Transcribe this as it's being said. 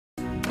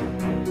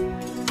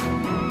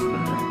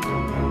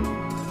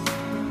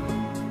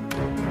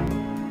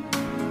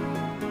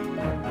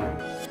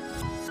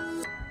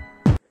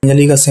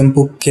पतंजलि का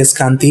शैम्पू केश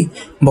कांति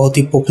बहुत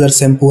ही popular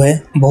shampoo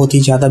है। बहुत ही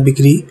ज़्यादा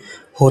बिक्री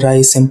हो रहा है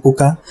इस शैम्पू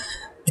का।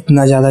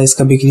 इतना ज़्यादा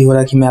इसका बिक्री हो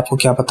रहा है कि मैं आपको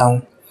क्या बताऊं।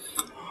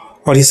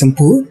 और ये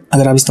शैम्पू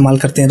अगर आप इस्तेमाल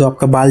करते हैं तो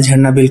आपका बाल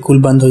झड़ना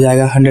बिल्कुल बंद हो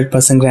जाएगा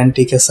 100%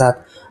 गारंटी के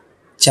साथ।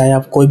 चाहे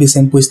आप कोई भी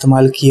शैम्पू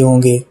इस्तेमाल किए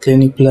होंगे,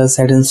 clinic plus,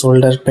 head and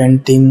shoulder,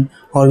 pentene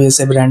और भी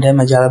ऐसे ब्रांड है,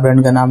 मैं ज़्यादा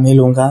ब्रांड का नाम नहीं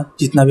लूँगा।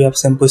 जितना भी आप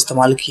शैम्पू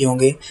इस्तेमाल किए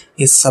होंगे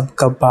ये सब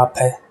का बाप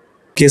है।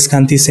 केश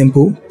कांति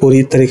शैम्पू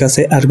पूरी तरीक़ा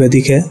से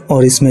आयुर्वेदिक है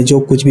और इसमें जो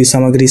कुछ भी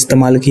सामग्री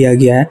इस्तेमाल किया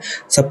गया है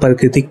सब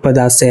प्राकृतिक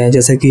पदार्थ से है,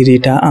 जैसे कि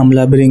रीठा,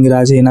 आंवला,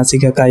 भृंगराज, हेना,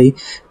 सिकाकाई,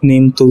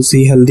 नीम,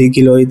 तुलसी, हल्दी,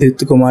 गिलोय,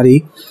 धृत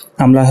कुमारी,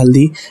 आंवला,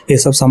 हल्दी, ये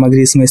सब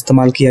सामग्री इसमें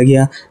इस्तेमाल किया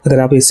गया। अगर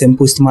आप ये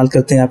शैम्पू इस्तेमाल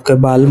करते हैं आपके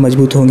बाल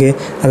मजबूत होंगे।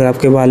 अगर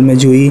आपके बाल में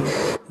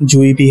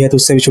जुई भी है तो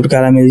उससे भी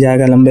छुटकारा मिल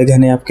जाएगा। लंबे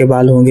घने आपके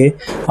बाल होंगे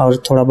और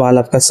थोड़ा बाल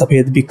आपका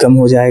सफ़ेद भी कम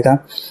हो जाएगा।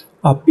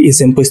 आप ये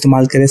शैम्पू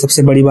इस्तेमाल करें।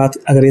 सबसे बड़ी बात,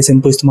 अगर ये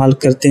शैम्पू इस्तेमाल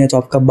करते हैं तो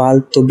आपका बाल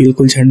तो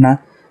बिल्कुल झड़ना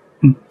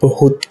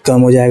बहुत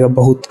कम हो जाएगा,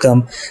 बहुत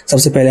कम।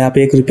 सबसे पहले आप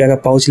 ₹1 का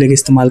पाउच लेके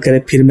इस्तेमाल करें,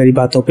 फिर मेरी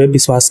बातों पे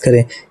विश्वास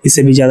करें।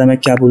 इससे भी ज़्यादा मैं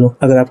क्या बोलूँ।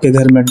 अगर आपके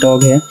घर में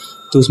डॉग है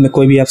तो उसमें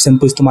कोई भी आप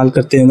शैम्पू इस्तेमाल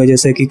करते होंगे,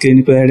 जैसे कि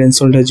clinic plus, head and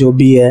shoulder, जो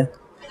भी है,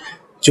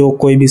 जो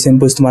कोई भी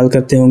शैम्पू इस्तेमाल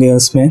करते होंगे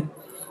उसमें,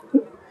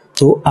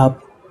 तो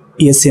आप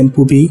ये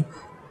शैम्पू भी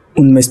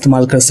उनमें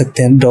इस्तेमाल कर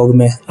सकते हैं। डॉग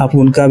में आप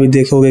उनका भी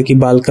देखोगे कि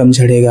बाल कम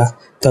झड़ेगा।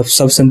 तब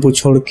सब शैम्पू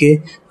छोड़ के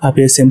आप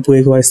ये शैम्पू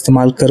एक बार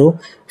इस्तेमाल करो,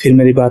 फिर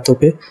मेरी बातों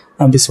पे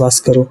आप विश्वास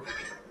करो।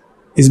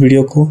 इस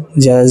वीडियो को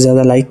ज़्यादा से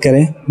ज़्यादा लाइक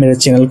करें, मेरे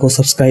चैनल को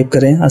सब्सक्राइब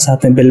करें और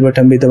साथ में बेल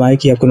बटन भी दबाएं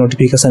कि आपको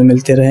नोटिफिकेशन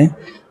मिलते रहें।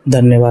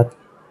 धन्यवाद।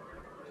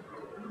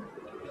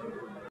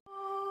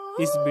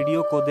 इस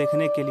वीडियो को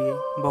देखने के लिए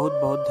बहुत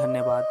बहुत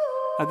धन्यवाद।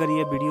 अगर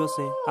ये वीडियो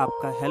से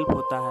आपका हेल्प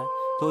होता है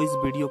तो इस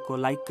वीडियो को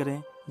लाइक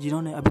करें।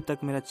 जिन्होंने अभी तक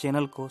मेरा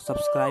चैनल को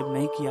सब्सक्राइब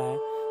नहीं किया है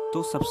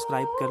तो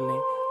सब्सक्राइब कर लें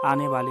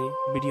आने वाले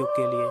वीडियो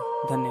के लिए।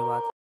 धन्यवाद।